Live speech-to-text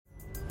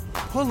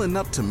Pulling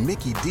up to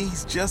Mickey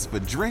D's just for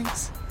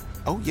drinks?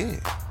 Oh yeah,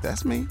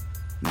 that's me.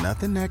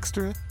 Nothing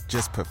extra,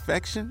 just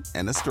perfection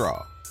and a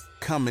straw.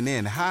 Coming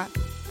in hot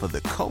for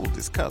the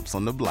coldest cups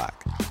on the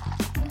block.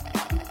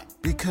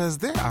 Because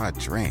there are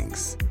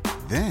drinks.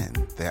 Then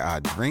there are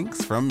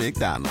drinks from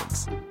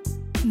McDonald's.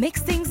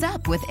 Mix things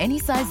up with any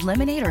size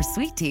lemonade or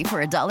sweet tea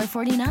for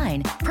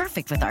 $1.49.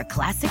 Perfect with our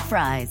classic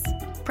fries.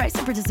 Price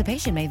and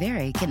participation may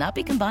vary. Cannot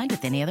be combined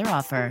with any other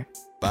offer.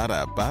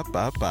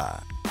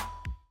 Ba-da-ba-ba-ba.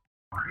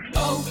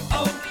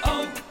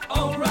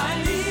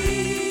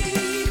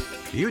 O'Reilly.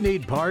 You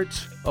need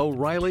parts?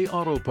 O'Reilly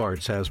Auto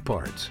Parts has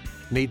parts.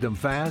 Need them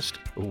fast?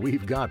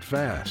 We've got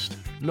fast.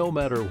 No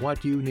matter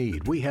what you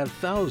need, we have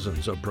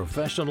thousands of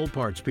professional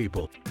parts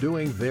people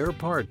doing their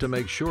part to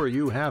make sure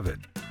you have it.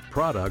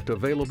 Product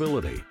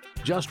availability.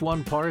 Just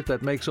one part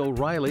that makes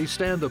O'Reilly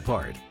stand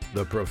apart.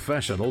 The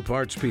professional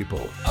parts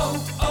people.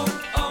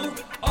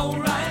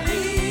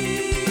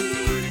 O'Reilly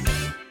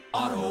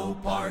Auto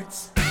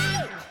Parts.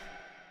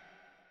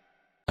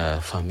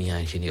 Famille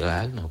en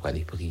général, nous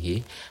allons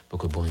prier pour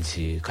que bon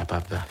Dieu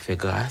capable de faire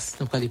grâce.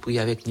 Nous allons prier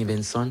avec Ni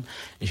Benson,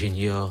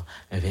 Junior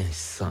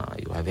Vincent,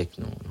 avec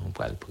nous. Nous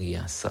allons prier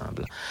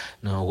ensemble.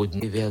 Nous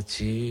redonner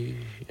vertu.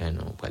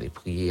 Nous allons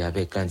prier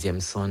avec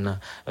Jameson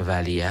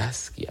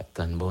Valias, qui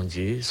attend bon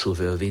Dieu,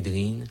 Sauveur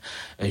Védrine,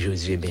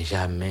 Josué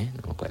Benjamin.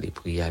 Nous allons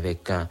prier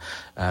avec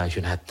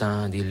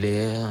Jonathan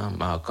Diller,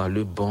 Marc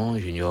Lebon,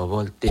 Junior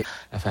Voltaire,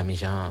 la famille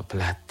Jean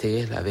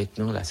Platel avec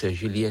nous, la sœur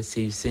Juliette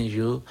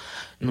Saint-Jour.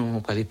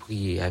 Nous allons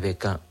prier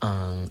avec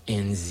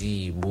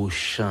Enzi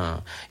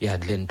Beauchamp,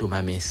 Yadlène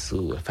Thomas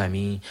Mensou,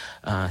 famille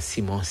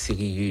Simon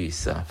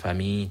Sirius,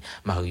 famille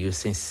Mario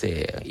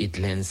Sincère,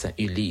 Idlène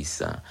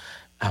Saint-Ulysse,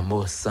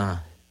 Amos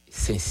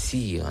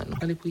Saint-Cyr. Nous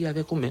allons prier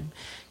avec vous-même.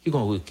 Qui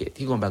ont requête,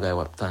 qui ont bagay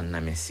waptan na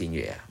men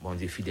Seigneur. Bon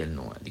Dieu fidèle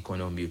nous, il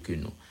connaît mieux que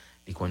nous.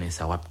 Il connaît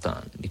ça waptan,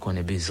 il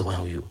connaît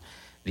besoin yo.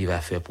 Il va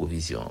faire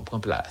provision,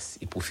 prend place,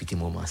 il profite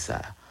moment ça.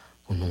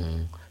 Pour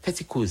nous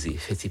faites-y causer,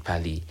 faites-y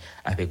parler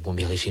avec bon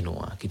mère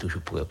génois qui est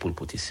toujours prêt pour le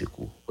porter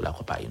secours, pour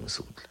l'accompagner nous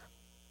autres.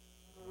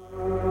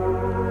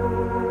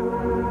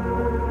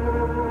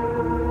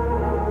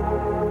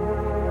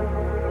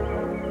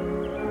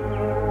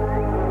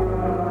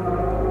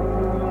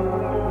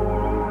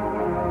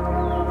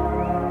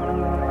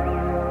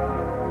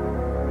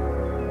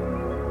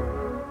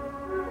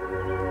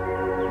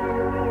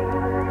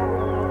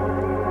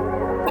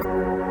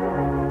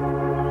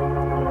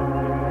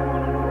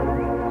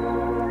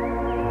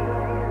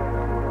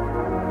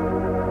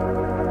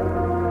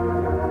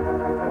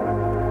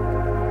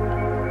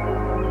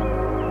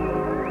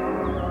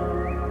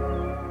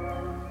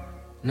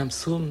 Dans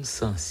Psaume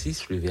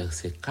 106, le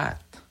verset 4,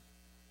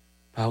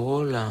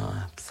 parole en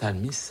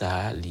psalmiste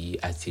ça lui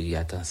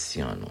attire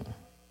attention nous.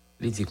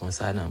 Il dit comme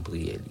ça dans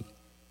prière li.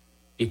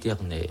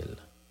 Éternel,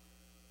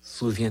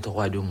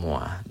 souviens-toi de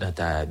moi dans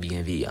ta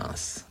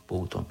bienveillance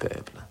pour ton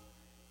peuple.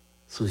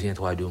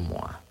 Souviens-toi de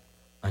moi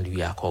en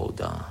lui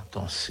accordant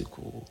ton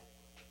secours.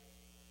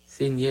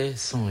 Seigneur,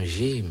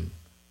 songez-moi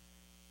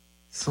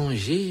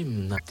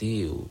dans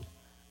tes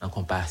en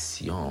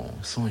compassion,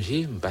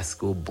 songez parce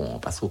que bon,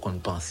 parce qu'on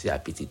pense à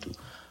petit tout.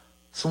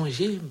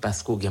 Songez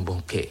parce qu'on gagne bon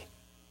cœur.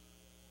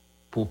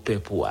 Pour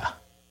peuple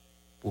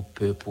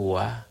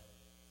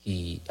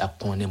qui a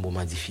connu un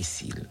moment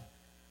difficile.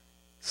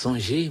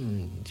 Songez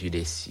Dieu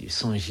des cieux,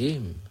 songez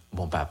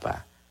bon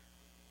papa.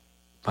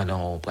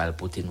 Pendant on pral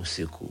porter nos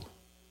secours,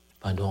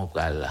 pendant on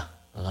pral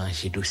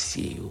ranger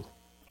dossier yo.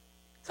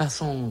 Ça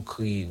son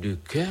cri de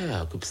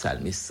cœur que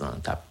psalmiste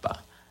tape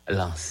pas.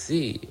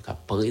 Lancé, qu'a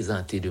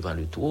présenté devant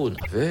le trône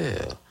en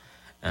faveur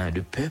de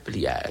peuple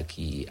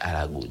qui a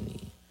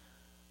l'agonie,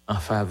 en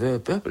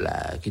faveur peuple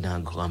qui a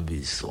un grand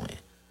besoin,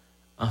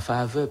 en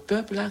faveur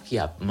peuple qui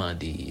a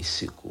demandé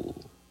secours.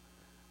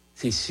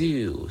 C'est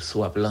sûr,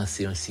 soit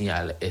lancer un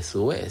signal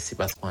SOS, c'est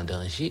parce qu'on est en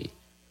danger.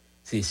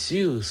 C'est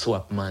sûr,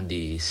 soit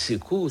demander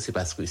secours, c'est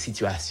parce que la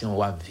situation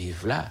où on vit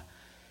là,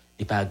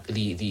 n'est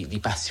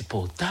pas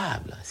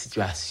supportable.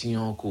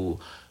 Situation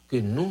que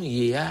nous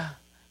y a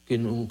que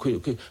nous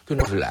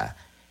là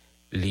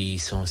les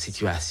sont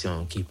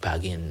situation qui pas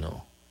gain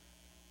non.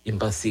 Il me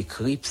pense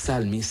écrit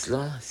psalmiste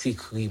là, c'est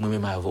écrit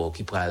moi-même avant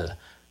qui pral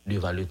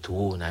devant le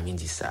trône à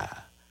midi ça.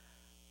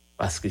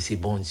 Parce que c'est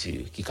bon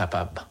Dieu qui est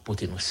capable de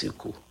porter nos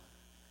secours.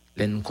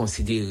 Les nous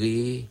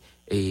considérer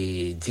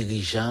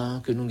dirigeants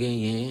que nous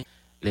gagnons,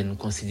 les nous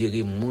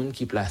considérer monde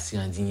qui placé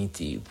en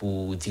dignité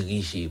pour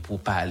diriger, pour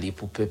parler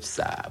pour peuple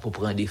ça, pour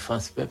prendre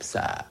défense peuple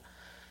ça.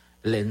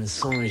 L'en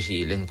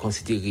songer, l'en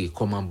considérer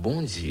comment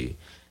bon Dieu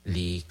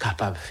est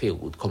capable de faire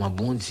route, comment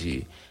bon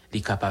Dieu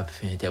est capable de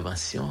faire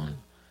intervention,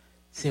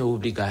 c'est une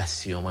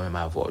obligation moi-même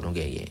avoir nous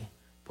gagner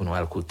pour nous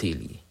à côté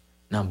li,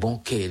 dans bon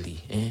cœur li,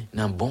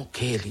 dans bon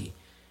cœur li,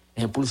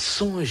 pour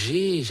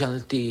songer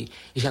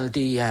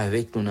j'allais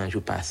avec nous dans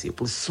jour passé,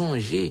 pour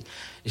songer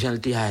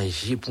j'allais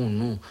agir pour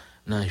nous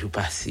dans jour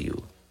passé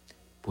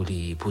pour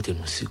lui porter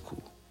nos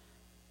secours.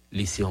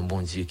 Lui c'est un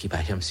bon Dieu qui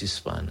pas jamais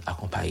suspendre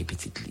accompagner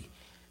petit li.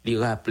 Li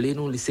rappeler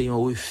nous c'est un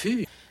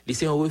refuge, Et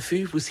c'est un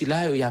refuge pour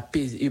cela,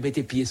 il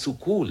mettait pied sous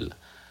coule.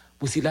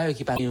 Pour cela,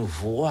 qui parle une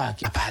voix,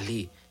 qui a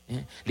parlé.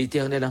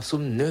 L'Éternel, en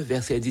psaume 9,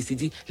 verset 10, il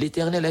dit,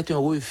 l'Éternel est un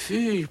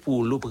refuge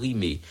pour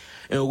l'opprimé,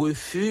 un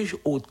refuge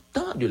au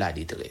temps de la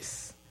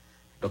détresse.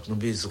 Donc, nous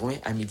avons besoin,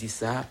 à midi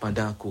ça,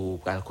 pendant qu'on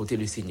va à côté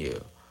du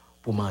Seigneur,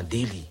 pour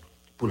demander,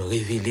 pour le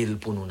révéler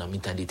pour nous dans le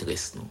temps de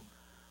détresse, nous.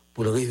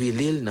 Pour le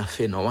révéler dans le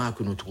fait noir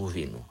que nous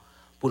trouvons, nous.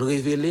 Pour le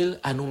révéler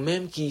à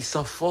nous-mêmes qui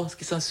sans force,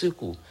 qui sans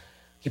secours,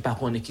 qui ne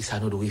connaissent pas qui ça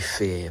nous doit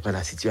faire dans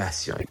la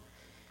situation.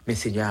 Mais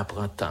Seigneur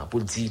apprend temps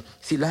pour dire,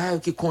 c'est là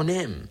qui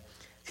connaît,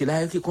 c'est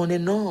là qui connaît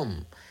nom.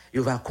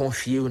 Il va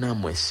confier en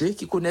moi. Ceux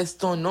qui connaissent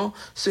ton nom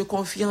se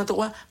confient en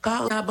toi,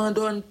 car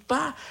n'abandonne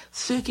pas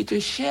ceux qui te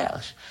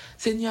cherchent.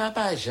 Seigneur n'a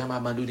pas jamais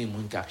abandonné les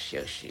gens qui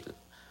cherchent.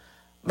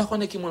 Bah,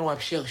 on est qui va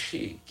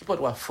chercher, qui peut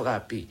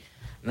frapper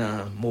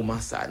dans le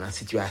moment ça, dans la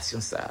situation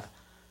ça.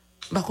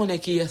 Bah, on est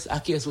à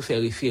qui est-ce fait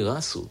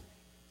référence.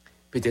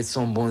 Peut-être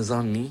son bon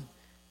ami,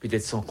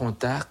 peut-être son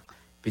contact,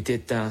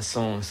 peut-être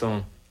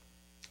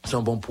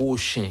son bon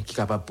prochain qui est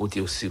capable de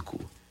porter au secours.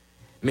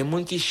 Mais les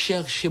gens qui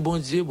cherchent bon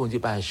Dieu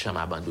pas jamais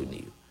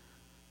abandonné.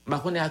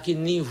 Bah, on est à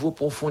quel niveau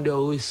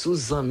profondeur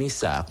ressources amis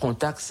ça,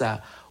 contact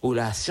ça,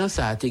 relation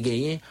ça a été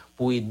gagné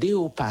pour aider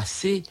au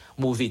passé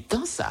mauvais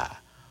temps ça.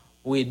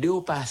 Ou aider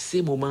au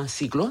passé moment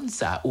cyclone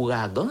ça,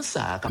 ouragan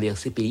ça,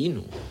 traverser pays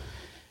nous.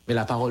 Mais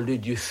la parole de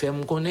Dieu fait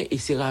me connaître et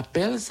se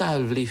rappelle ça,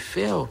 elle voulait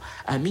faire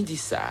à midi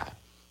ça.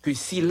 Que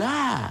si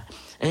là,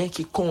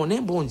 qui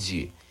connaît bon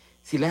Dieu,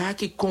 si là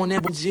qui connaît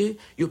bon Dieu,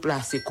 il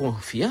place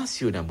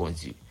confiance dans bon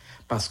Dieu.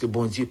 Parce que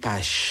bon Dieu pas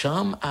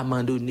jamais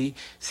abandonné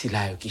si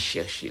là qui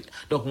cherche.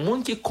 Donc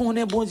monde qui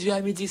connaît bon Dieu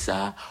à midi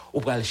ça, on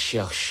va le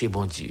chercher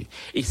bon Dieu.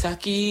 Et ça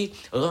qui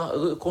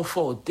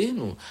conforter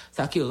nous,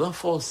 ça qui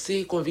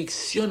renforcer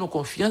conviction nous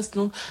confiance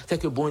nous,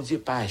 c'est que bon Dieu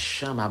pas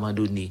jamais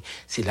abandonné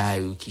si là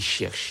qui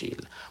cherche.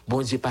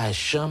 Bon Dieu pas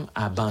jamais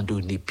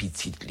abandonné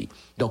petit li.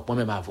 Donc moi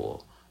même avoir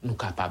nous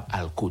capables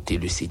à côté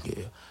le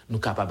Seigneur, nous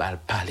capables de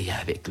parler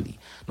avec lui,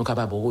 nous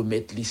capables de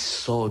remettre les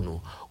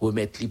sorts,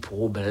 remettre les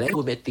problèmes,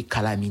 remettre les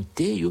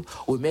calamités,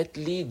 remettre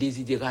les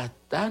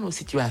desiderata, nos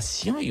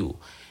situations,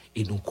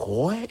 et nous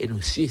croyons et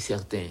nous sommes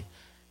certains,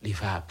 il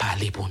va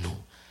parler pour nous,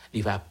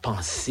 il va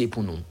penser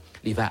pour nous,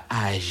 il va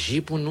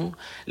agir pour nous,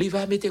 il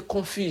va mettre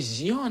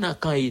confusion dans le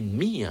camp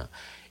ennemi,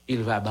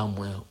 il va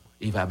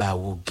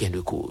gain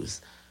de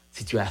cause.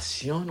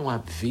 Situation nous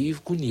à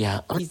vivre qu'on y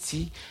a en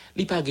Haïti,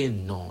 il pas gain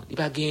non, il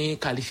pas gain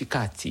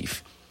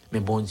qualificatif. Mais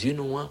bon Dieu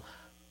nous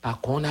pas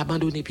qu'on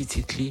abandonné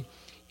petit li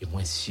et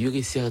moi sûr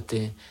et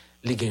certain,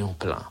 il gagne un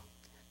plan,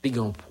 il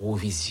gagne une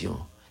provision,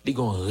 il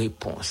gagne une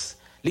réponse,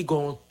 il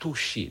gagne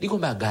toucher, il gagne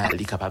bagarre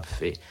il capable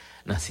faire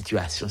dans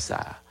situation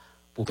ça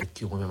pour que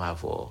nous même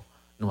avoir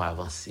nous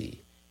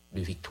avancer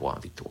de victoire en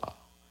victoire.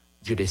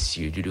 Dieu des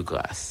cieux, Dieu de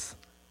grâce.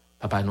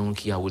 Papa nous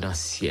qui a dans le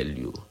ciel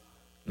yo,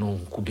 nous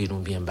couper nous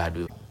bien bas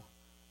de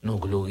nous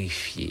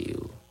glorifier,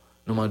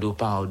 nous demandons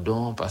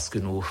pardon parce que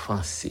nous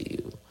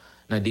offensés,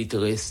 dans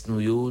détresse nous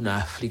yo, dans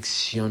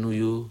affliction nous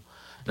yo,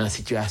 dans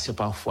situation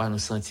parfois nous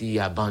sentis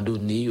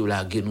abandonnés ou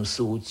larguer nous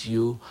sur route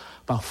yo,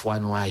 parfois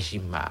nous agis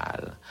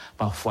mal,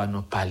 parfois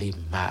nous parler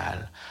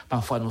mal,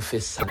 parfois nous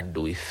fait ça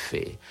doit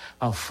fait,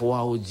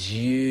 parfois oh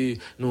Dieu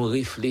nous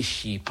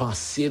réfléchis,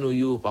 penser nous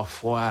yo,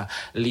 parfois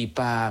li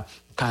pas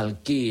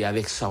calquer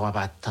avec ça va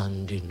pas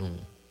attendre de nous.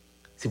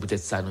 C'est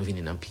peut-être ça nous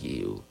venons dans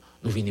pied yo.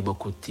 Nous venons de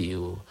côté,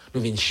 nous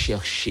venons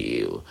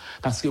chercher.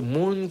 Parce que les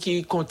gens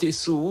qui comptent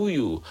sur vous, les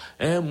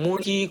gens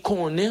qui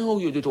connaissent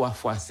vous de 3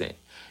 fois 5,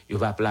 ils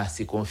vont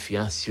placer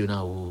confiance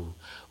dans vous.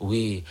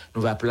 Oui,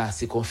 nous va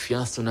placer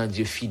confiance dans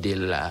Dieu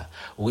fidèle là.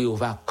 Oui, on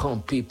va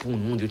camper pour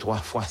nous de 3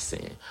 fois 5.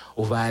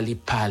 On va aller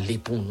parler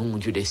pour nous,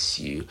 Dieu des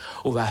cieux.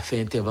 On va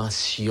faire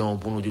intervention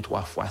pour nous de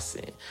 3 fois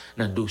 5.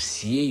 Dans le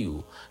dossier,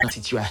 dans la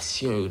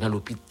situation, dans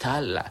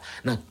l'hôpital, là,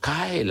 dans le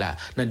cas, là,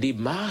 dans la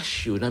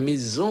démarche, dans la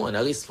maison, dans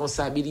la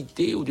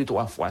responsabilité de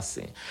 3 fois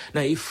 5.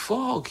 Dans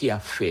l'effort qui a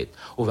fait,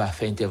 on va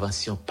faire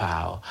intervention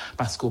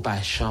parce qu'on ne va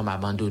pas jamais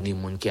abandonner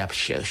les gens qui a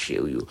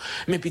cherché.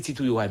 Mais petit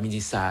tout, à midi,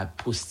 ça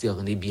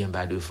prosterné bien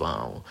bas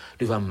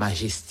devant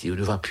majesté,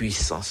 devant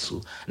puissance,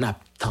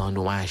 n'attend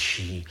nous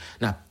agir,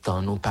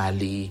 n'attend nous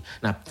parler,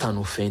 n'attend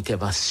nous faire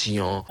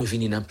intervention. Nous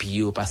venons dans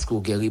pied parce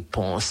qu'on a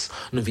réponse,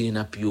 nous venons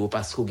dans pied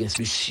parce qu'on a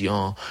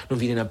solution, nous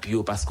venons dans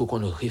pied parce qu'on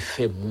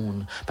refait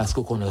monde, parce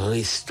qu'on a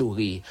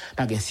restauré,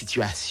 pas une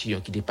situation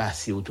qui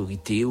dépasse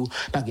autorité ou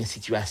pas une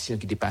situation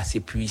qui dépasse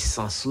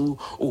puissance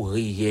ou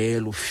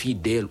réel ou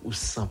fidèle ou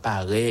sans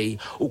pareil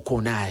ou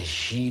qu'on a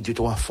agi de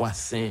 3 fois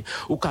 5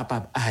 ou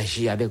capable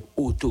d'agir avec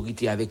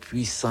autorité, avec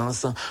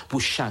puissance pour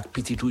chaque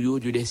petit tuyau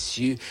Dieu des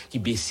cieux qui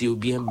baisse ou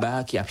bien pied en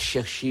bas, qui a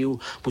cherché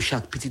pour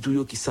chaque petit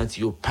tout qui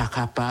senti pas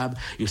capable,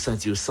 yo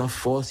senti sans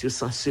force, yo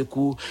sans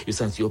secours, yo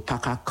senti pas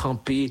capable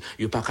camper,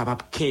 yo pas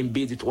capable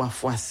kembe de 3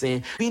 fois saint.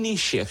 Vini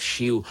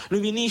chercher,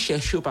 nous vini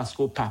chercher parce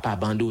que papa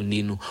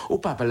abandonné nous, ou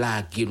papa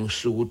laguer nous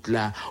sur route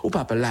là, ou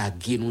papa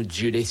laguer nous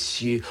Dieu des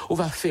cieux, on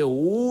va faire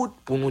route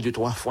pour nous de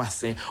 3 fois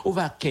saint, on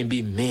va kembe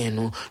main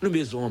nous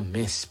besoin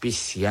main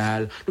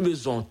spéciale, nous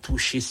besoin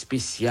toucher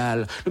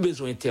spécial, nous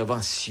besoin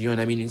intervention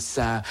dans minute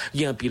ça,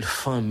 il y a un pile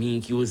famille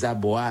qui aux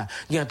abois,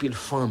 il y a un pile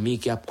famille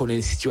qui a connaît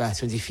une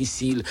situation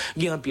difficile,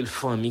 il y a un pile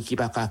famille qui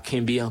pas ka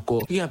kembe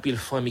encore, il y a un pile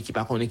famille qui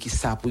pas connaît qui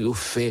ça pour yo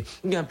faire,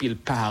 il y a un pile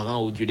parents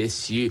au Dieu des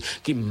cieux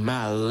qui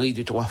marie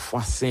de 3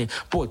 fois saint,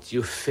 porte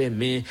yo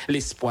fermé,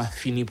 l'espoir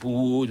fini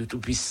pour eux de tout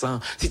puissant,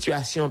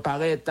 situation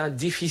paraît tant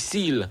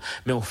difficile,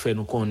 mais on fait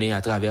nous connaît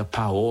à travers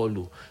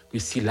parole que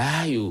si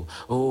là yo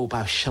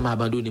pas jamais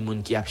abandonner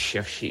monde qui a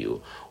cherché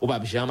yo ou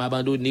pas jamais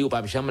abandonner ou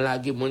pas jamais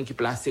laguer monde qui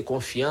placer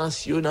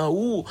confiance yo dans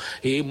ou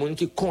et monde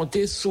qui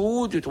compter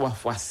sur de 3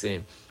 fois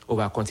saint on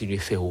va continuer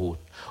faire route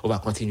on va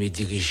continuer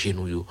diriger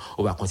nous yo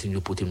on va continuer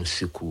porter nous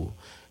secours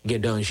gen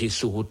danger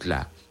sur route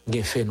là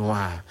gen fait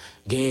noir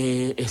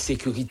gen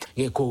insécurité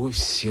gen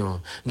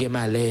corruption gen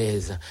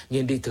malaise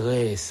gen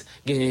détresse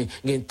gen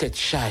tête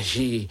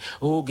chargée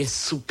gen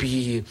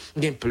soupir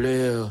gen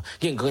pleurs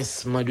gen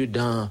grincement de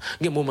dents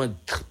gen moment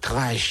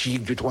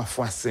tragique de 3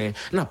 fois saint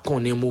n'a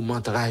connait moment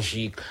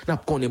tragique n'a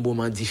connait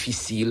moment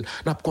difficile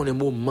n'a connait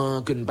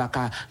moment que nous pas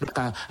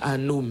à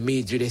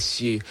nommer Dieu des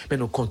cieux mais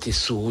nous compter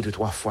sur de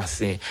 3 fois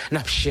saint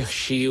n'a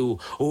cherché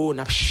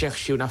n'a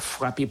cherché n'a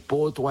frappé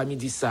pour toi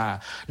midi ça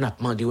n'a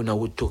demandé dans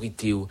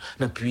autorité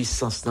dans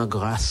puissance dans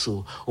grâce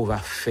on va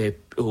faire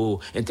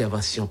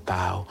intervention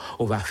par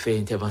on va faire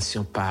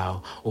intervention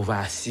par on va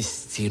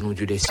assister nous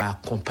Dieu des cieux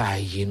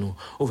accompagner nous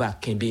on va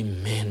kembe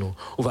main nous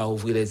on va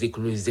ouvrir les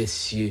écluses des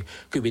cieux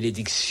que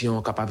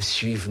bénédiction capable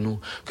suivre nous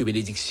que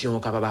bénédiction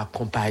capable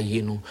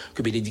accompagner nous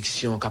que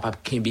bénédiction capable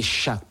kembe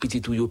chaque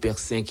petit tout yo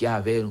personne qui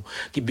avec nous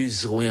qui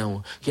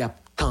besoin qui a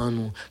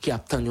nous qui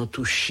attend un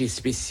toucher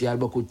spécial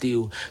bon côté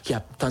qui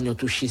attend un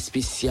toucher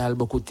spécial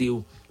bon côté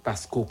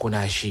parce qu'on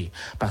agit,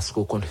 parce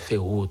qu'on fait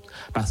route,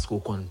 parce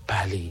qu'on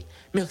parle.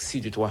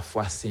 Merci de 3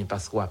 fois saint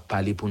parce qu'on a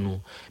parlé pour nous.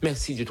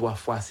 Merci de 3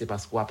 fois c'est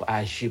parce qu'on a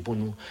agi pour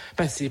nous.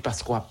 Merci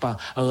parce qu'on a pas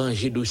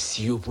rangé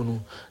dossier pour nous.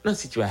 Dans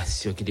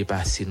situation qui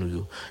dépasse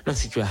nous, dans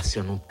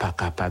situation nous pas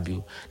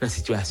capable, dans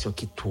situation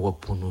qui trop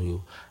pour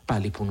nous.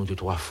 Parler pour nous de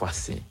 3 fois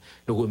saint.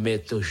 Nous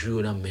remettre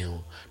jour dans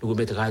main, nous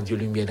remettre radio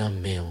lumière dans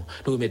main,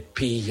 nous remettre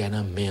pays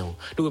dans main,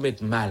 nous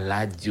remettre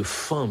malade,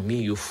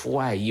 famille,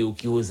 foyer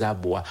qui aux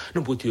abois,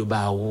 nous porter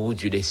ba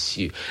Dieu des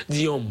cieux.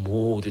 Dis un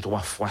mot de 3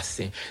 fois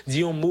saint.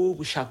 Dis un mot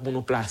pour chaque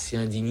monde placé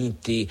en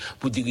dignité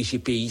pour diriger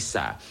pays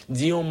ça.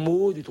 Dis un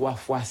mot de 3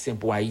 fois saint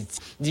pour Haïti.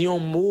 Dis un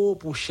mot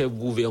pour chef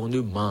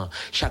gouvernement,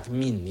 chaque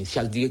ministre,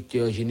 chaque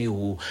directeur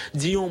général.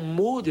 Dis un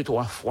mot de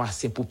 3 fois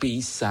saint pour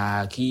pays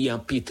ça qui est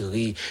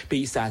empêtré,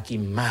 pays ça qui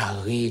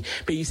maré,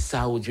 pays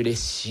ça au Dieu des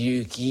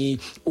cieux qui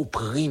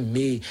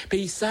opprimé,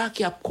 pays ça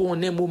qui a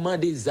connaît moment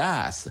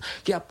désastre,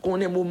 qui a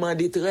connaît moment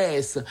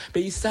détresse,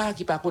 pays ça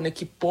qui pas connaît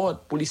qui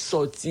porte pour les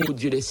sortir au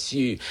Dieu des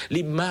cieux,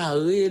 les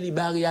maré, les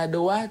barrer à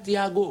droite et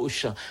à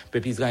gauche.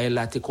 Peuple Israël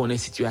là te connaît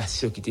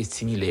situation qui était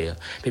similaire.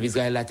 Peuple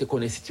Israël là te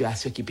connaît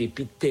situation qui peut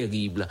plus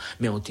terrible,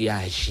 mais on t'a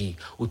agi,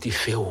 on t'a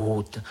fait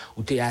route,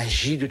 on t'a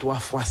agi de 3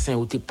 fois saint,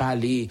 on t'a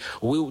parlé,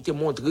 oui, on t'a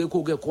montré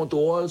qu'on a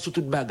contrôle sur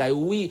toute bagaille.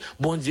 Oui,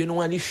 bon Dieu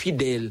nous est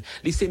fidèle.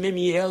 C'est même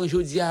hier,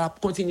 aujourd'hui, à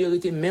continuer à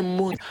être même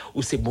monde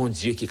où c'est bon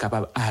Dieu qui est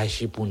capable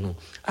d'agir pour nous,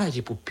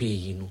 agir pour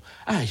payer nous,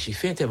 agir,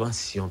 faire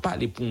intervention,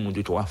 parler pour nous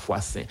de 3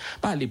 fois saint,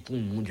 parler pour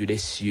nous Dieu des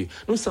cieux.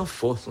 Nous sans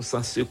force, nous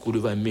sans secours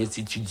devant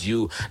multitude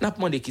Dieu. Nous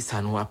demandé qui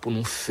ça nous a pour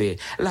nous faire.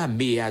 La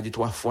meilleure de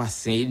 3 fois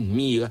saint,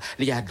 ennemi,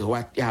 il y a à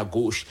droite et à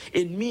gauche.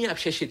 Ennemi a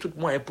cherché tout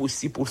moyen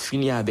possible pour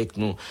finir avec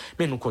nous.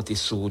 Mais nous comptons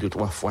sur de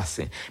 3 fois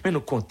saint. Mais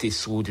nous comptons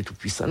sur de tout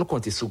puissant. Nous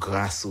comptons sur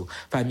grâce.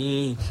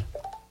 Famille.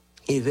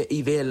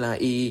 Yvel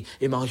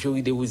et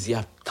Marjorie de Rouzy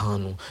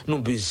attendent nous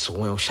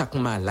besoin chaque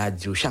malade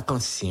chaque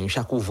ancien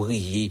chaque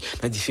ouvrier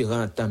dans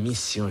différentes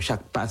missions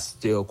chaque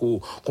pasteur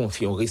qu'on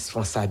confie une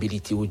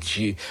responsabilité au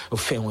Dieu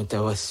faire une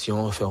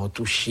intervention faire un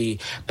toucher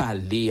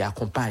parler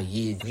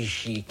accompagner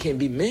diriger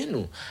kembe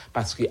nous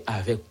parce que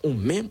avec nous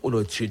même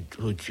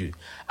notre Dieu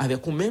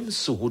avec nous même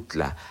sur route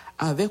là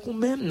avec nous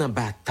même dans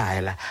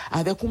bataille là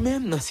avec nous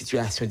même dans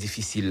situation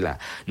difficile là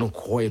nous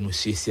croyons nous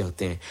sommes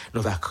certains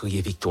nous va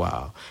crier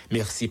victoire.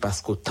 Merci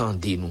parce qu'on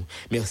tendez nous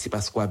merci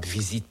parce qu'on a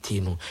visité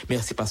nous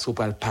merci parce qu'on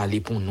peut parler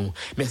pour nous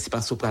merci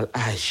parce qu'on peut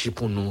agir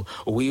pour nous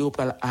oui on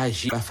peut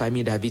agir pour la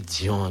famille David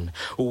Dion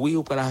oui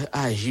on peut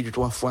agir de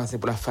 3 fois c'est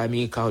pour la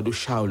famille Cardo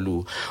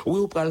Charlot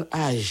oui on peut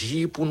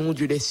agir pour nous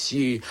Dieu des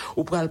cieux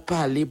on peut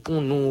parler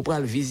pour nous on peut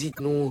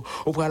visiter nous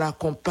on peut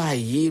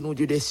accompagner nous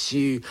Dieu des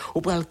cieux on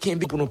peut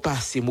kembe pour nous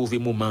passer mauvais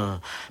moment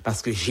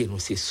parce que j'ai nous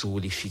c'est sous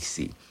les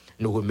fixer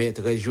Nous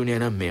remettre journée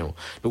dans main,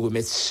 nous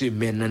remettre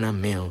semaine dans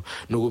main,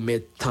 nous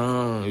remettre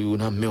temps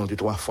dans main deux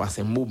trois fois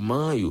c'est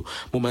moment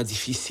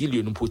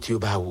difficile nous porter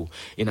ba ou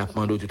et n'a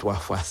demandé deux trois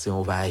fois c'est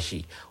on va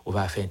agir, on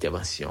va faire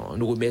intervention.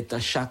 Nous remettre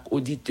chaque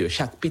auditeur,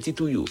 chaque petit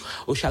ou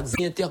chaque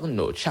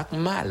internaute, chaque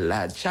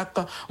malade, chaque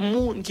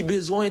monde qui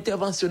besoin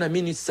intervention dans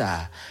minute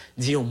ça.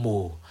 Dis un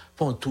mot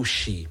pour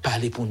toucher,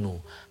 parler pour nous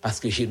parce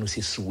que chez nous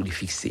c'est sous les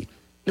fixer.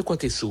 Nous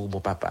comptons sur mon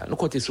papa, nous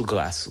comptons sur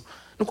grâce.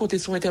 Nous comptons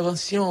sur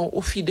intervention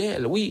aux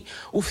fidèles, oui,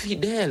 aux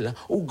fidèles,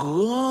 aux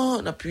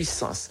grandes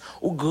puissances,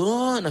 aux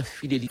grandes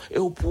fidélités. Et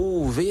vous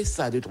prouvez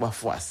ça deux, trois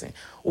fois,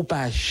 ou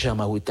pas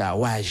jamais ou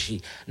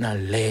agir dans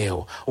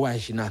l'air, ou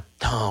agir dans le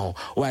temps,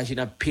 ou agir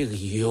dans la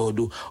période,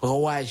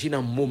 ou agir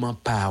dans le moment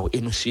pas,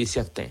 et nous sommes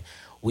certains,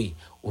 oui,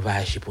 on va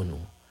agir pour nous.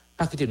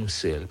 Pas quitter nous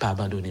seuls, pas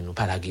abandonner nous,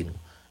 pas laguer nous.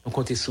 Nous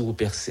comptons sur vous,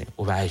 personne,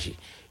 on va agir.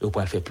 Et on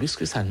pourra faire plus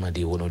que ça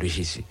demander au nom de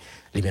Jésus,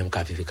 les mêmes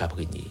qu'à vivre qu'à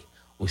régner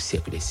au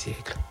siècle des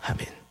siècles.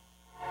 Amen.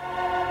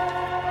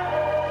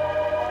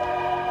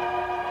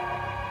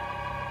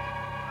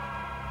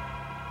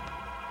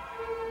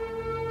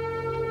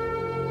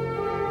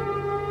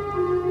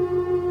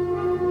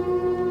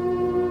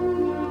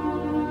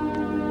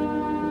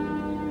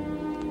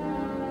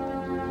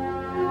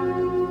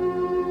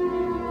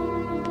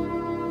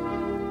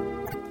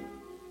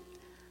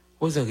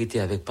 Vous arrêtez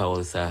avec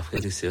parole ça,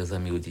 frères et sœurs,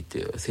 amis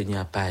auditeurs.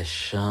 Seigneur pas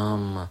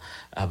jamais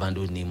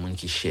abandonné les gens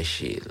qui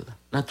cherchent.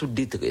 Dans toute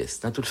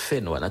détresse, dans toute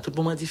fait noire, dans tout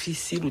moment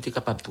difficile où tu es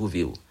capable de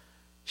trouver.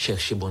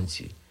 Cherchez bon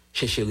Dieu.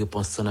 Cherchez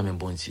réponse dans même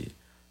bon Dieu.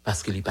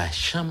 Parce qu'il n'est pas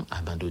jamais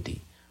abandonné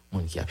les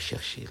gens qui a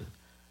cherché.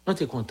 Nous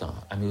sommes contents,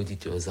 amis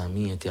auditeurs,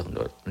 amis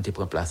internautes. Nous te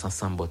prenons place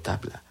ensemble à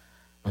table.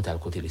 Nous allons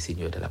côté le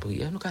Seigneur de la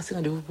prière. Nous cassons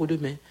rendez-vous pour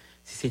demain.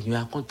 Si le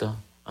Seigneur est content,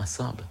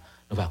 ensemble,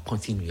 nous allons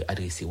continuer à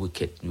adresser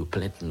requêtes, nous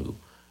plaintes, nous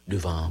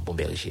devant bon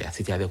berger.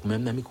 C'était avec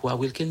moi-même dans le micro,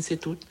 Wilkin, c'est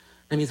tout.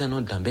 La mise en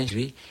ordre dans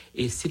Benjoué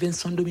et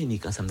Stevenson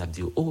Dominique, ensemble, nous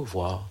dit au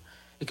revoir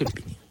et que le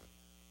bénisse.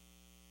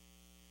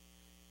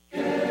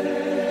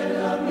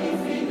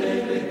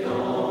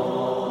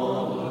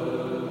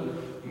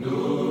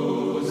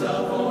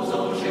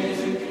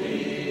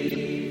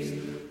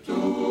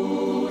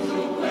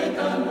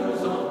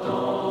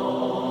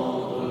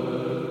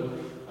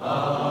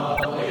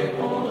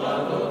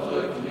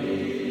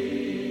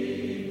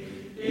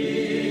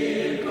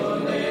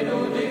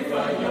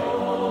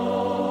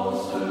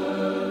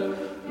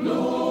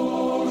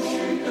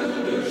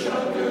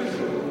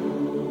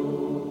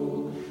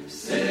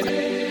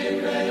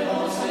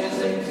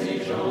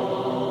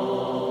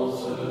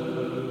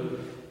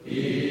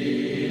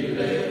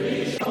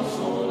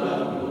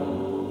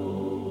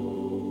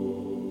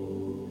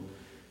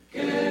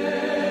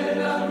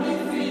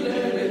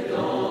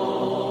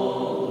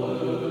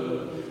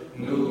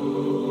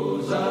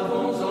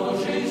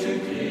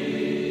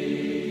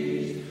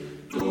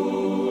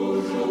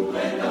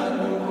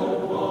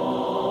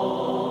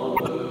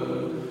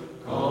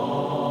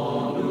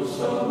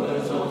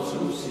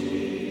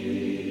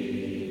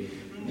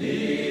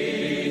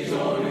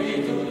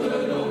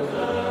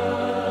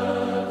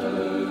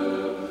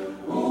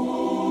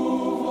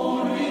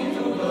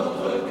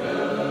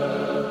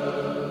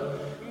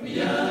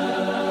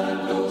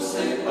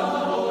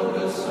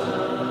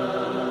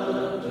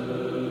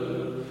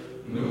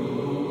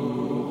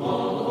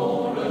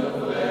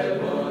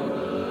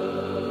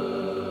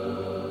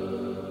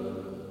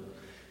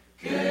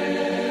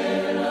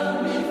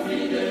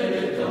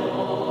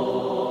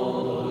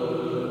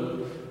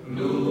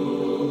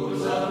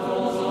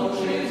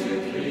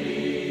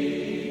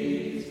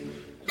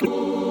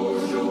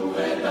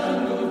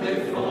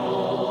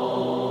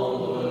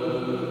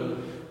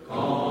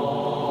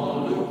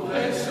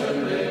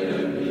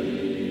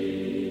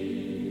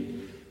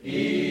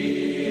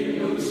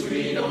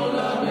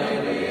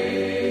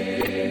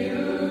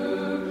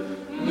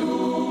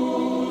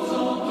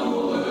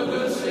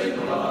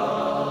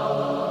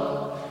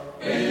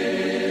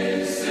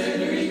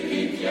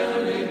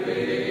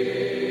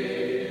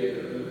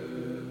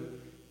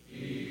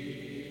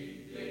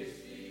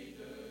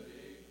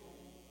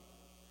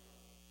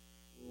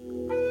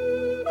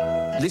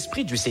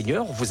 L'Esprit du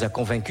Seigneur vous a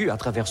convaincu à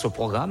travers ce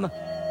programme?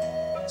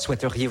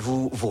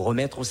 Souhaiteriez-vous vous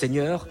remettre au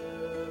Seigneur?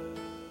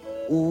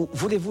 Ou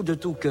voulez-vous de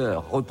tout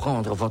cœur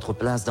reprendre votre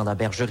place dans la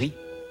bergerie?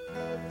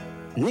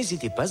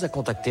 N'hésitez pas à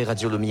contacter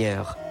Radio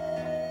Lumière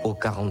au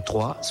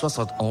 43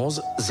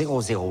 71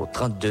 00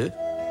 32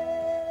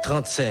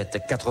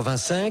 37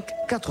 85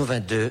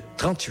 82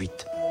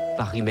 38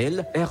 par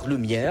email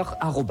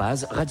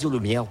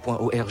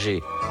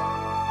rlumière@radiolumière.org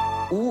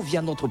ou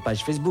via notre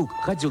page Facebook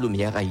Radio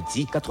Lumière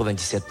Haïti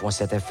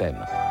 97.7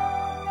 FM.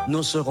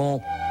 Nous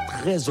serons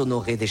très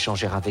honorés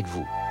d'échanger avec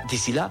vous.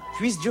 D'ici là,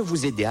 puisse Dieu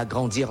vous aider à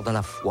grandir dans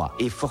la foi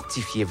et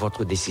fortifier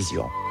votre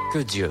décision. Que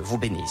Dieu vous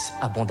bénisse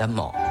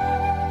abondamment.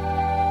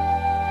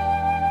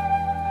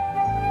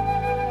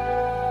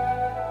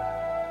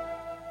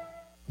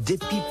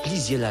 Depuis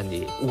plusieurs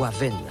années, ou à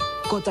veine,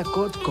 Côte à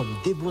côte, comme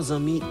des bons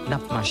amis, n'a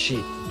marché,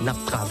 n'a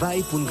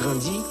travaillé pour nous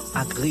grandir,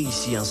 à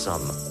réussir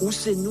ensemble. Où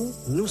c'est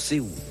nous c'est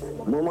où.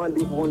 Moment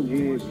de bon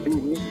Dieu,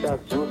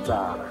 bénédiction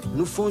ça.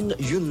 Nous faisons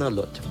une dans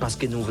l'autre parce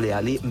que nous voulons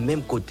aller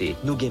même côté.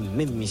 Nous avons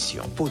même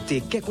mission.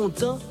 Porter qu'est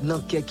content,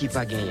 non qu'est qui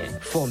pas gagné.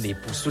 Former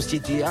pour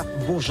société à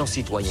bon gens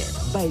citoyens.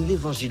 Bail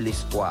l'évangile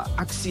l'espoir.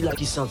 Axi la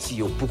qui senti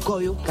yo pour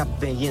koyo cap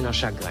baigner dans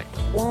chagrin.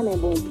 Là les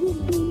bon Dieu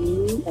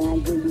béni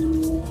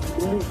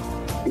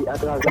et à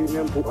travers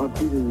même pour un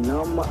petit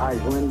homme à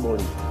joindre mon.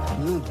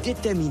 Nous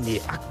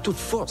déterminés à toute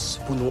force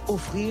pour nous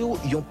offrir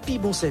un plus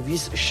bon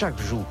service chaque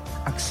jour.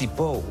 Avec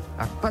support,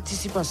 avec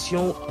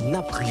participation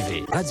n'a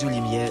privé. Radio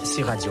Lumière,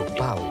 c'est Radio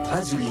Pau.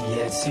 Radio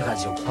Lumière, c'est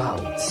Radio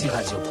Pau. C'est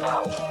Radio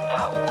Pau.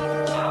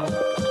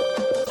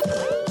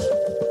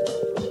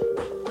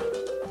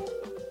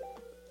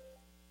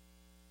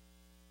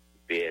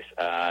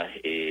 PSA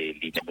et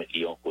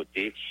Lyon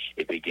côté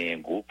et puis il y a un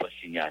groupe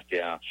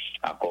signataire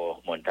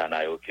encore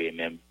Montana qui est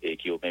même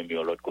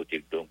l'autre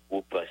côté donc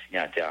groupe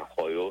signataire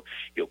Royo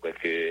je crois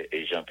que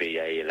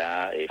Jean-Pierre est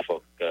là et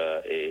faut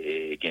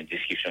il y a une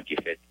discussion qui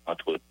est faite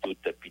entre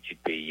toutes petits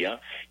pays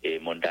et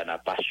Montana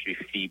pas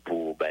suffi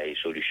pour une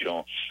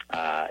solution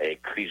à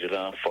crise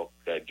là faut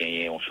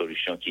gagner une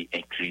solution qui est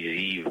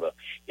inclusive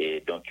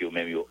et donc yo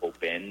même yo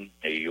open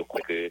et je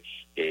crois que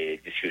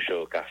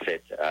discussion qu'a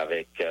faite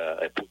avec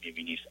le Premier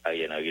ministre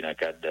Ariel Henry dans le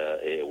cadre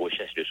de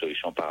recherche de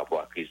solutions par rapport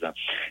à la crise.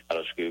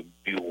 Alors que le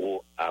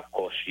bureau a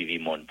encore suivi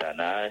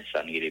Montana,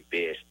 ça n'est les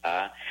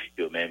PSA,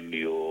 il même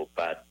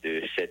pas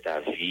de cet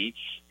avis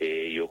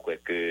et je crois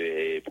que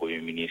le Premier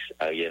ministre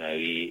Ariel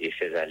Henry et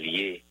ses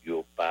alliés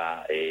n'ont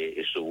pas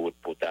sur route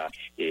pour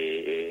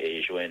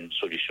jouer une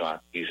solution à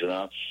la crise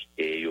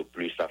et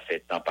plus ça fait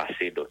temps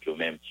passé donc ils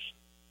même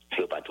il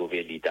ne faut pas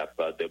trouver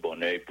l'étape de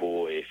bon oeil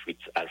pour Fritz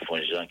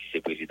Alphonse Jean, qui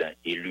est président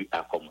élu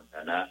à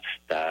Montana,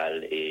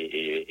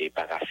 et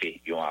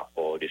paraffé un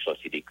accord de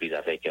sortie de crise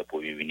avec le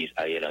Premier ministre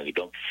Ariel Henry.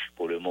 Donc,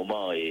 pour le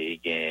moment, il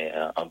y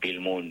a un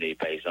pile monde,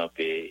 par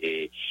exemple,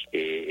 et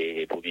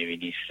Premier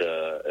ministre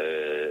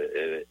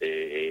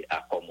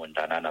à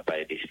Montana n'a pas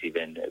été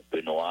Steven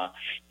Benoît,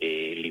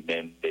 et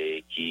lui-même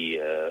qui,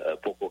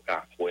 pour qu'au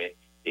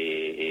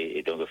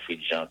et donc Fritz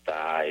Jean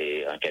a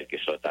en quelque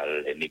sorte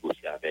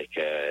négocié avec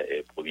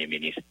le Premier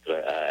ministre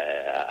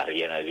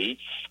Ariel Henry.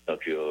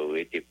 Donc il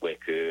aurait été pour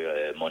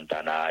que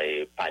Montana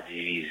n'est pas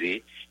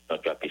divisé.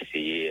 Donc il a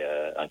essayé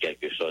en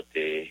quelque sorte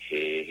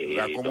et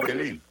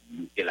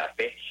la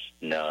paix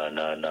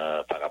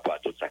par rapport à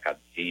toute sa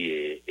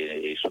capacité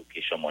et sous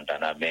question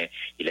Montana, mais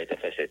il a été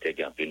fait cet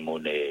exemple de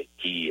monde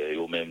qui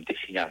ont même des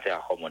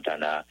signataires à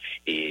Montana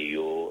et ils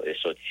ont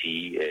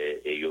sorti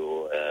et ils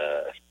ont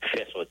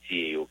fait sortir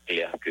et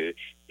clair que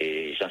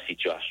la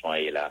situation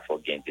est là, il faut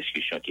qu'il y ait une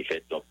discussion qui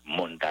fait donc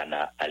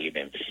Montana à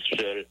lui-même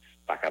seul,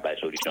 pas qu'à la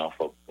solution, il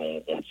faut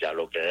qu'on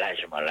dialogue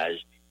largement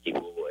qui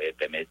vous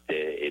permettre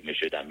M.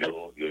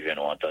 Damio, de jouer une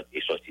entente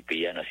et sortir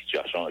pays dans la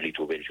situation, les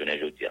trouver le journée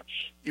aujourd'hui.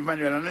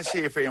 Emmanuel, on a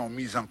essayé de faire une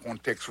mise en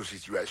contexte aux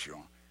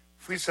situations.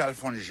 Fritz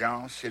Alphonse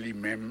Jean, c'est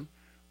lui-même,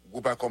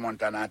 groupe à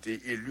Montana,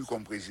 élu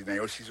comme président, et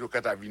aussi au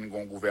Catavine,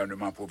 un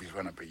gouvernement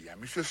provisoire dans le pays.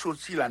 Monsieur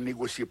Soti l'a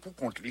négocié pour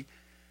contre lui,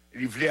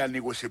 il voulait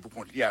négocier pour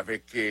contre lui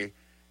avec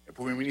le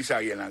Premier ministre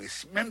Ariel Henry.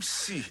 Même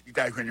si il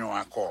a eu un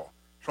accord,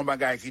 son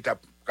bagage qui t'a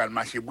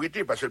marché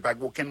brûlé parce qu'il n'y a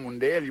pas aucun monde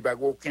derrière, il n'y a pas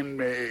aucun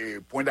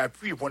point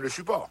d'appui, point de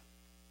support.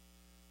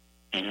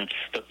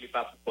 Donc, il n'est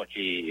pas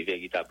compté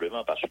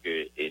véritablement parce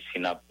que si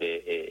on a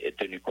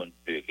tenu compte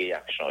de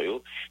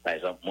réaction, par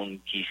exemple, les gens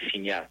qui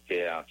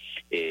signataires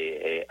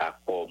et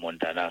accord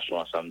Montana sont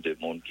ensemble de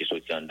monde qui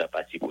soutiennent dans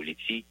parti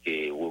politique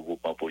et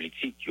regroupement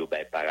politique qui ont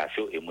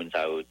paraffé et les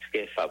gens sont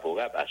très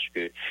favorables à ce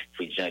que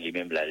Fritz Jean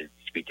lui-même l'a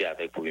discuté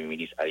avec le Premier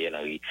ministre Ariel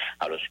Henry.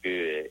 Alors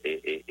que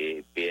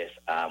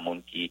BSA,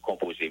 monde qui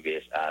compose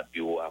BSA,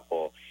 bureau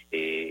accord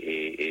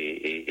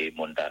et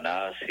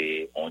Montana,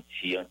 c'est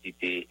une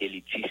entité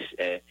élitiste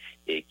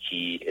et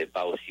qui n'est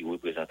pas aussi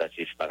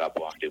représentatif par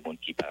rapport à des gens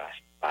qui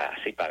par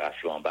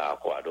séparation en bas à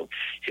quoi. Donc,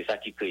 c'est ça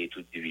qui crée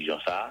toute division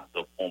ça.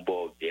 Donc, on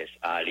bord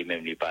BSA,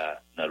 lui-même n'est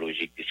pas dans la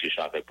logique de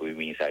discussion avec le Premier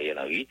ministre Ariel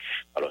Henry,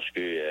 alors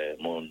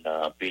que mon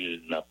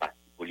pile dans parti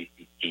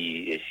politique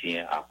qui est signé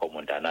à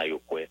Montana, il y a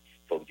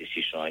une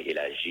décision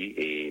élargie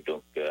et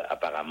donc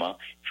apparemment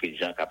Fritz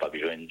Jean capable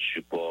de jouer un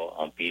support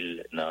en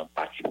pile dans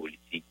parti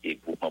politique et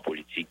groupement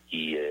politique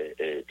qui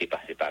est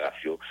passé par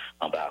Rafio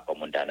en bas à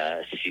Montana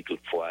si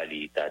toutefois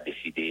l'État a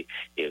décidé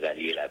de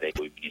rallier avec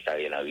le ministre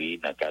Ariel Henry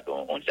dans le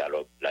cadre d'un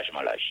dialogue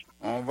largement large.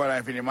 On va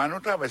infiniment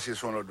nous traverser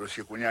sur le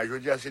dossier qu'on a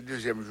aujourd'hui à ce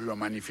deuxième jour en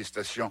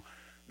manifestation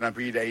dans le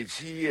pays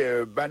d'Haïti.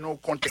 Nos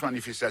contexte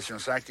manifestation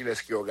ça qui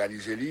est-ce qui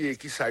organise et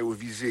qui ça a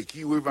visé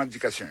qui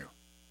revendication.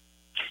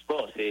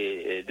 Bon,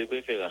 c'est de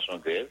préférence en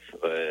grève.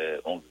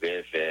 On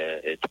grève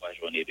 3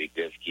 journées de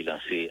grève qui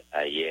lancées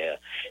hier.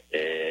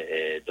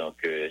 Donc,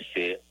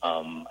 c'est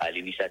à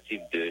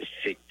l'initiative de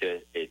secteur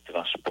et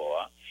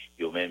transport.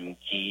 eux-mêmes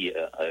qui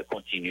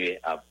continuent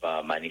à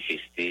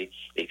manifester,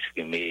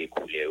 exprimer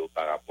colère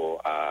par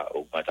rapport à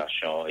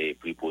l'augmentation et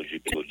prix produits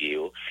pétroliers.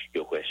 Il y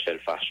a une seule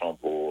façon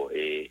pour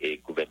le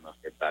gouvernement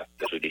de faire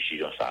cette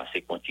décision, ça,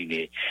 c'est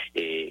continuer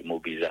et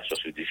mobilisation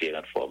sur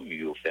différentes formes.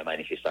 Il a fait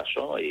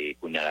manifestation et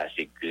qu'on a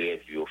ces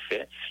grèves, il a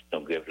fait.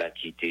 Donc, grève là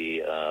qui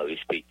était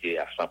respectée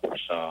à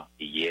 100%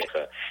 hier,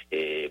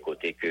 et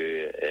côté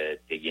que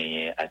tu as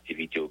gagné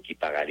activité qui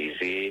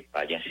paralysée,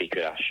 pas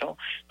d'insécuration.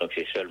 Donc,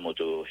 c'est seul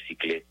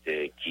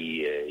motocyclette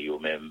qui ont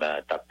même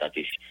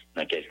tapé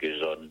dans quelques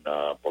zones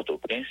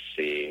Port-au-Prince.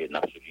 C'est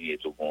absolument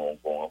tout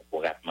un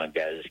ratement de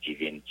gaz qui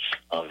vient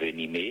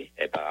envenimer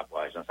par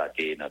rapport à ça, ça a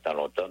été dans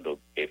longtemps, donc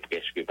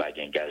presque pas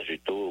de gaz du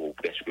tout, ou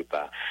presque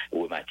pas,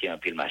 ou remarquer un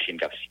pile machine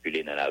qui a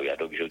circulé dans la rue.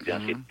 Donc, je dis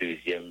dans cette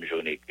deuxième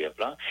journée de grève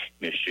là,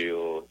 monsieur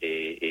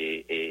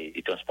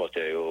et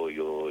transporteurs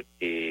ont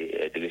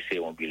dressé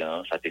un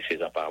bilan, ça a été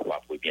 16 ans par rapport à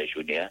la première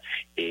journée,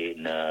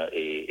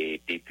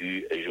 et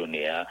début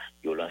journée,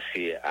 ils ont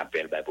lancé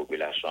appel à la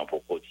population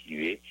pour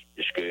continuer,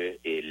 puisque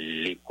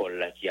l'école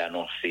là qui a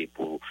annoncé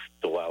pour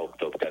 3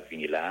 octobre qui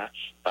vient là,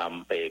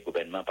 le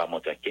gouvernement pas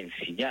montré aucun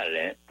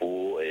signal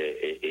pour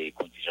les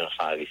conditions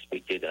sans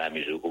respecter dans la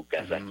mesure où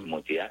Gaza qui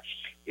montait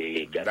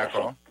et Gaza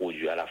sont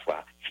produits à la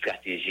fois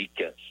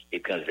stratégiques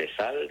et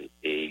transversales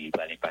et il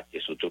va impacter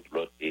sur tout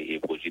l'autre et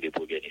produire des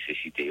premières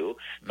nécessités.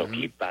 Donc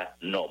il n'est pas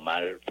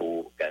normal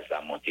pour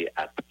Gaza monter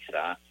après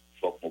ça. Il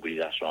faut que la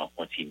mobilisation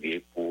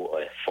continue pour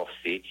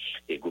forcer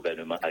le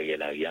gouvernement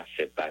Ariel Henry à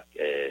faire pas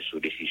sous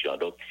décision.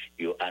 Donc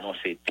il a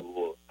annoncé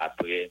tout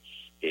après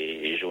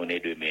et journée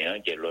demain,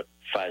 il y a l'autre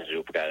phase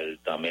pour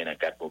t'emmener dans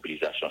cadre de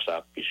mobilisation,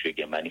 ça, puisque il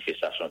y a une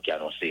manifestation qui est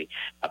annoncée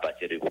à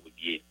partir du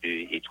 1er, 2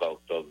 et 3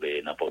 octobre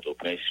dans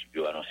Port-au-Prince.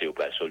 Il a annoncé au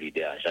plan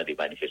solidaire, genre des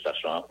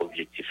manifestations.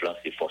 Objectif là,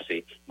 c'est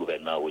forcer le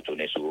gouvernement à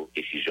retourner sur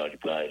décision du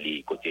plan,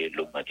 les côtés de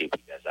l'augmenter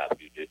pour Gaza à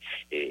plus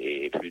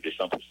de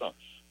 100%.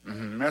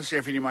 Merci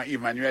infiniment,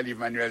 Yves Manuel. Yves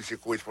Manuel, c'est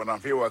correspondant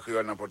VOA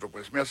Créole dans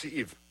Port-au-Prince. Merci,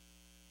 Yves.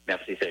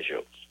 Merci,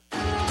 Sergio.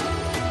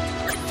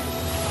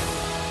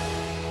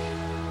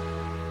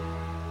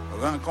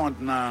 Rencontre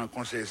dans le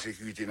Conseil de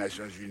sécurité des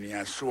Nations Unies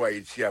sur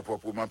Haïti à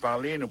proprement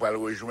parler. Nous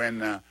allons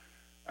rejoindre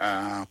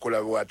un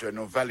collaborateur,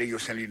 Valério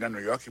Saint-Louis dans New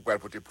York, qui pourra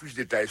apporter plus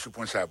de détails sur le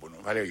point ça pour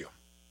nous. Valério.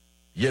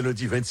 Hier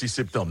lundi 26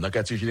 septembre, dans le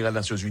quartier général des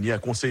Nations Unies, un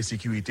conseil de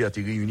sécurité a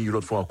été réuni une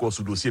autre fois encore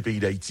sous le dossier pays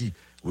d'Haïti.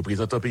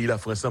 Représentant pays la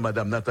France,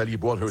 Mme Nathalie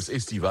Broadhurst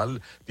Estival,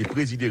 qui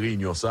présidé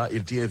réunion ça, elle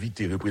était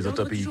invité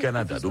représentant pays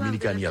Canada,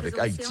 Dominicanie avec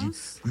Haïti,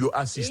 pour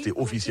assister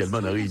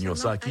officiellement dans la réunion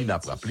ça, qui n'a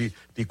pas appelé,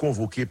 était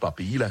convoqué par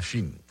pays la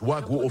Chine.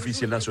 3 gros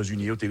officiels des Nations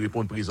Unies ont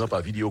répondu présent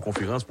par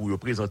vidéoconférence pour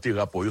présenter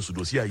rapport sur le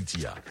dossier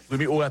Haïti.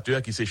 Premier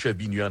orateur qui s'est chef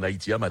binu en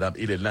Haïti, Mme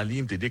Hélène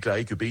Lalim, a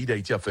déclaré que le pays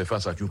d'Haïti a fait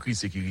face à une crise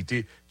de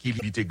sécurité qui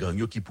limitait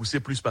gang, qui poussait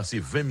plus passer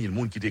 20 000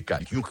 personnes qui étaient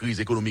calmes. Une crise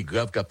économique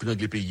grave qui a pris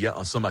les pays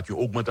ensemble avec une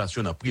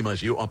augmentation dans le prix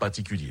manger en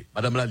particulier.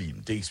 Mme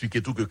Lalim t'a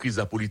expliqué tout que crise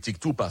de la politique,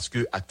 tout parce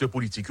que acteurs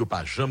politiques n'ont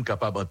pas jamais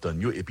capable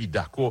d'entendre et puis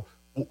d'accord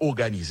pour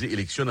organiser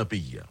élection dans le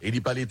pays. Et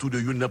il parlait tout de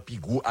une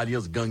gros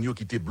alliance gang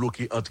qui était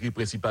bloquée entrée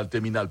principale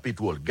terminal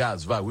pétrole,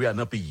 gaz, varia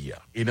dans le pays.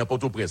 Et dans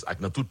Port-au-Prince,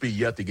 dans tout le pays, il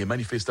y a des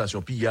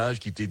manifestations pillage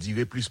qui te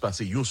duré plus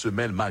passé une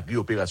semaine malgré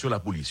l'opération de la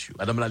police.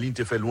 Madame Laline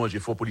te fait louange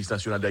effort police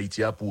nationale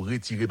d'Haïti pour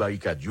retirer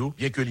barricade,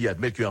 bien que l'y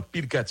admet qu'un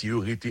pile quartier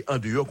aurait été en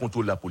dehors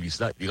contrôle la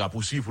police là. Il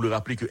poursuivre pour le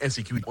rappeler que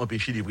insécurité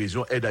empêcher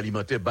livraison aide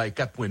alimentaire by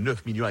 4,9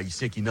 millions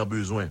haïtiens qui n'ont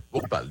besoin.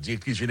 Bokpal,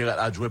 directrice générale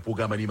adjointe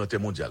programme alimentaire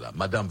mondial,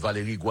 Madame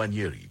Valérie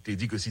Guarnieri, te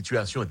dit que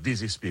situation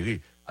désespérée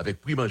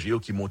avec prix manger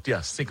qui montait à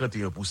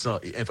 51%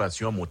 et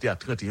inflation montée à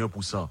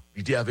 31%.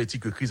 Il a averti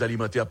que crise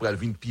alimentaire pour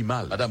Alvin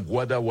Pimal. Madame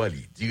Gwada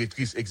Wali,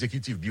 directrice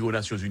exécutive Bureau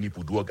Nations Unies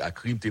pour drogue à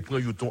crime, te prend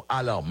un ton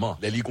alarmant.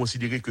 Elle y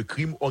considéré que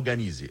crime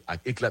organisé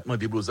avec éclatement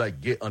des blosailles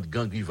guerre entre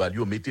gangs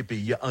rivalio mettait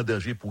pays en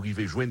danger pour y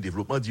joindre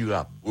développement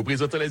durable.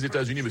 Représentant les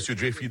États-Unis, M.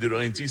 Jeffrey De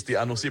Laurentiis,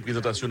 a annoncé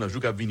présentation dans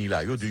Joukab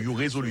Vinilayo de une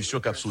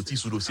résolution qui a sorti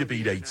sous dossier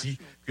pays d'Haïti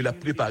que l'a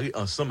préparé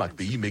ensemble avec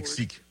pays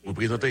Mexique.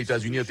 Représentant des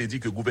États-Unis a dit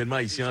que le gouvernement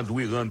haïtien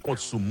doit rendre compte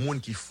sur le monde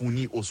qui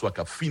fournit au soit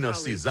cap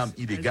financer les armes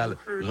illégales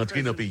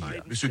rentrées dans le pays.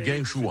 Monsieur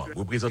Geng Chouan,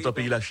 représentant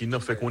pays la Chine,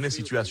 fait connaître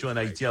situation en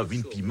Haïti à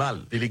vin pi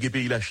mal. Délégué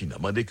pays la Chine,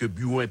 demandé que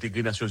bureau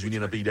intégré Nations Unies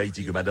dans le pays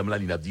d'Haïti que madame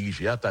Laline a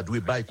dirigé a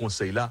doué bail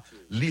conseil là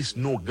liste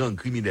non gang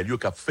criminels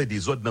qui a fait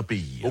des ordres dans le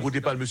pays. Au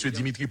côté par monsieur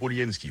Dimitri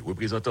Polienski,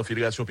 représentant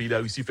Fédération pays de la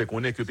Russie, fait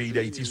connaître que le pays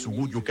d'Haïti sous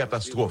route d'une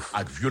catastrophe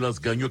avec violence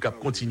gang qui a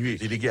continué.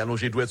 Délégué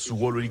allongé doit être sous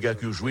rôle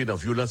oligarque joué dans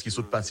violence qui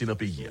sont passées dans le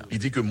pays. Il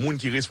dit que monde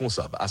qui est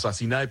responsable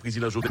assassinat et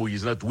président Jovenel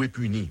Moïse là doit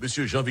puni.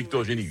 Monsieur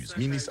Jean-Victor Généus,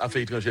 ministre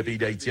Affaires étrangères pays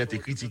d'Haïti, a été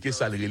critiqué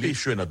salarié les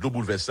jeunes à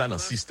bouleverser dans le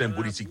système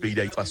politique pays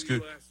d'Haïti parce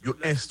que ils ont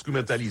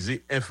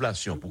instrumentalisé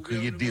inflation pour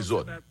créer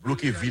désordre,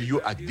 bloquer ville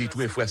avec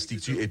détruire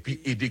infrastructure et puis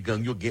aider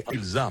gang yo gain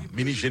ils armes.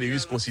 Ministre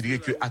Généus considérait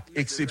que à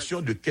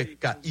exception de quelques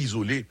cas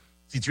isolés,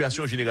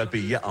 situation générale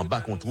pays en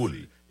bas contrôle.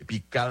 Et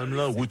puis calme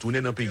là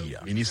retourner dans le pays.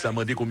 Le ministre a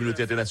demandé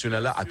communauté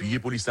internationale à appuyer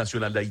police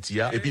nationale d'Haïti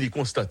et puis il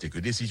constaté que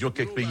décision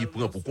quelques pays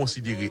prend pour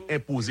considérer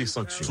imposer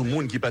sanctions sur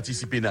monde qui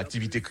participe à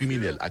activité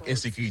criminelle et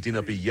insécurité dans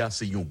le pays,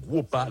 c'est un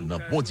gros pas dans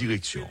la bonne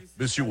direction.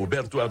 Monsieur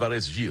Roberto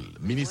Alvarez Gil,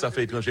 ministre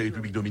Affaires étrangères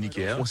République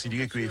dominicaine,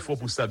 considère que l'effort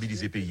pour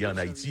stabiliser le pays en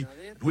Haïti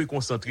doit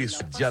concentrer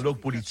sur le dialogue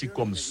politique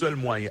comme seul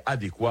moyen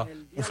adéquat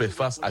pour faire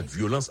face à la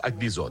violence et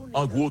désordre.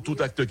 En gros, tout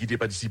acteur qui a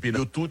participé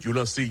dans tout, il a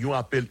lancé un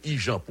appel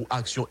urgent pour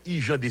action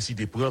urgent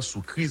décidé de prendre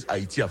sous crise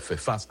Haïti a fait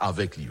face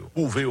avec lui.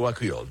 Pour VOA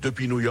Creole,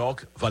 depuis New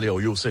York,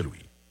 Valério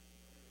Saint-Louis.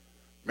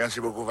 Merci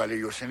beaucoup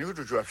Valério Saint-Louis.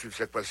 Toujours à suivre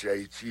cette passée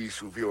Haïti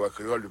sous VOA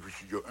Creole depuis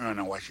Studio 1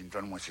 en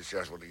Washington. Moi c'est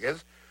Serge Rodriguez.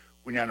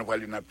 Nous allons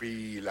aller dans le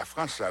pays, la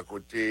France, à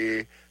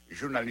côté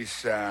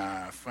journaliste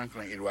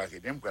Franklin Edouard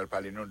Redem, pour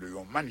parler de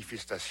une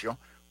manifestation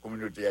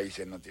communauté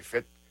haïtienne qui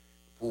faite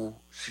pour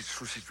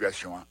sous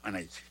situation en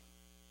Haïti.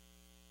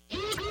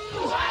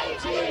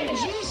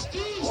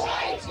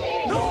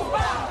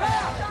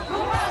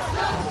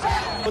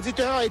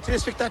 Auditeurs et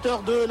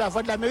téléspectateurs de La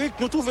Voix de l'Amérique,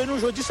 nous trouvons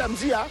aujourd'hui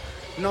samedi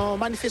dans une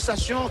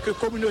manifestation que la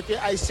communauté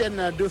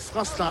haïtienne de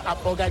France a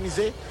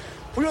organisée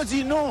pour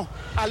dire non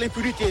à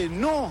l'impunité,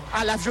 non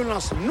à la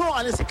violence, non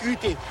à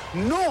l'insécurité,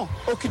 non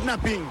au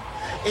kidnapping.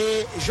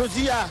 Et je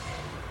dis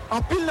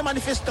en pile de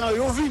manifestants,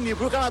 ils ont venu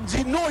pour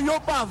dire non, ils n'ont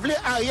pas voulu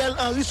Ariel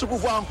Henry sous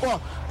pouvoir encore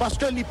parce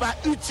qu'il n'est pas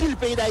utile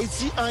pays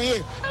d'Haïti en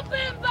rien.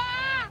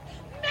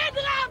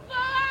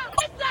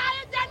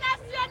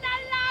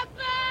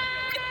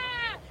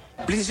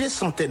 Plusieurs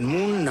centaines de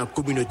monde dans la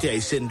communauté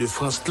haïtienne de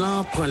France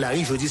prend la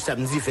rue jeudi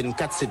samedi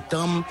 24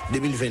 septembre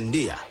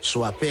 2022.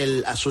 Soit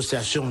appel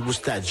association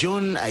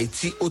Boustadion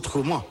Haïti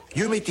autrement.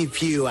 Yo mettez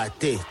pied à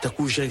terre, tant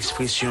que j'ai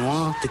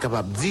expression, t'es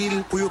capable de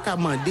dire, pour yo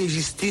demander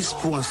justice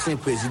pour ancien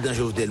président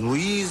Jovenel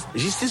Moïse,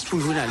 justice pour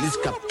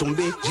journaliste qui a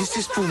tombé,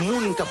 justice pour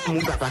monde qui a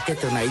monté à paquet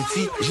en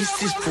Haïti,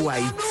 justice pour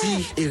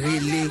Haïti et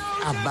relais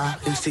à bas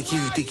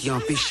l'insécurité qui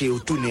empêche de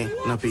tourner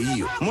dans le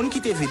pays. Monde qui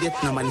était vedette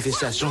dans la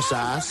manifestation,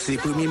 ça, c'est le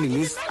premier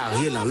ministre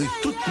Ariel Henry.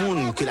 Tout le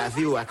monde qui la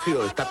VOA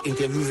Creole t'a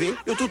interviewé,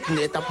 yo tout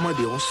net a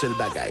demandé un seul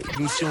bagage.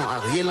 Mission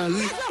Ariel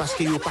Henry parce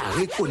qu'il n'a pas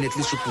reconnaître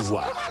les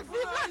sous-pouvoirs.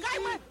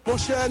 Mon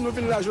cher, nous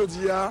venons là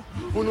aujourd'hui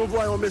pour nous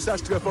voir un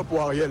message très fort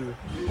pour Ariel.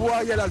 Pour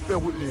Ariel à le faire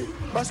rouler.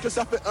 Parce que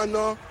ça fait un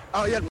an,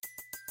 Ariel.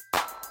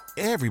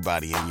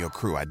 Everybody in your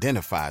crew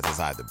identifies as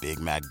either Big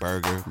Mac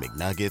Burger,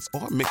 McNuggets,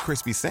 or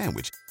McCrispy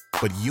Sandwich.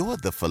 But you're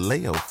the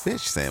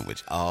Filet-O-Fish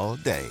Sandwich all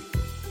day.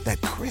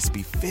 That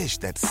crispy fish,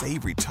 that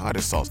savory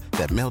tartar sauce,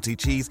 that melty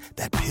cheese,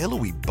 that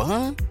pillowy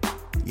bun.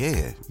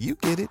 Yeah, you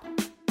get it.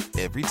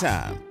 Every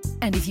time.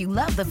 And if you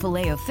love the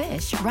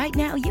Filet-O-Fish, right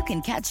now you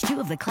can catch two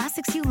of the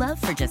classics you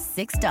love for just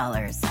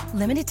 $6.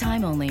 Limited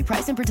time only.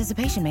 Price and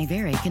participation may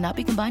vary. Cannot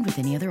be combined with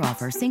any other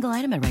offer. Single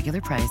item at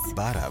regular price.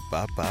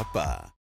 Ba-da-ba-ba-ba.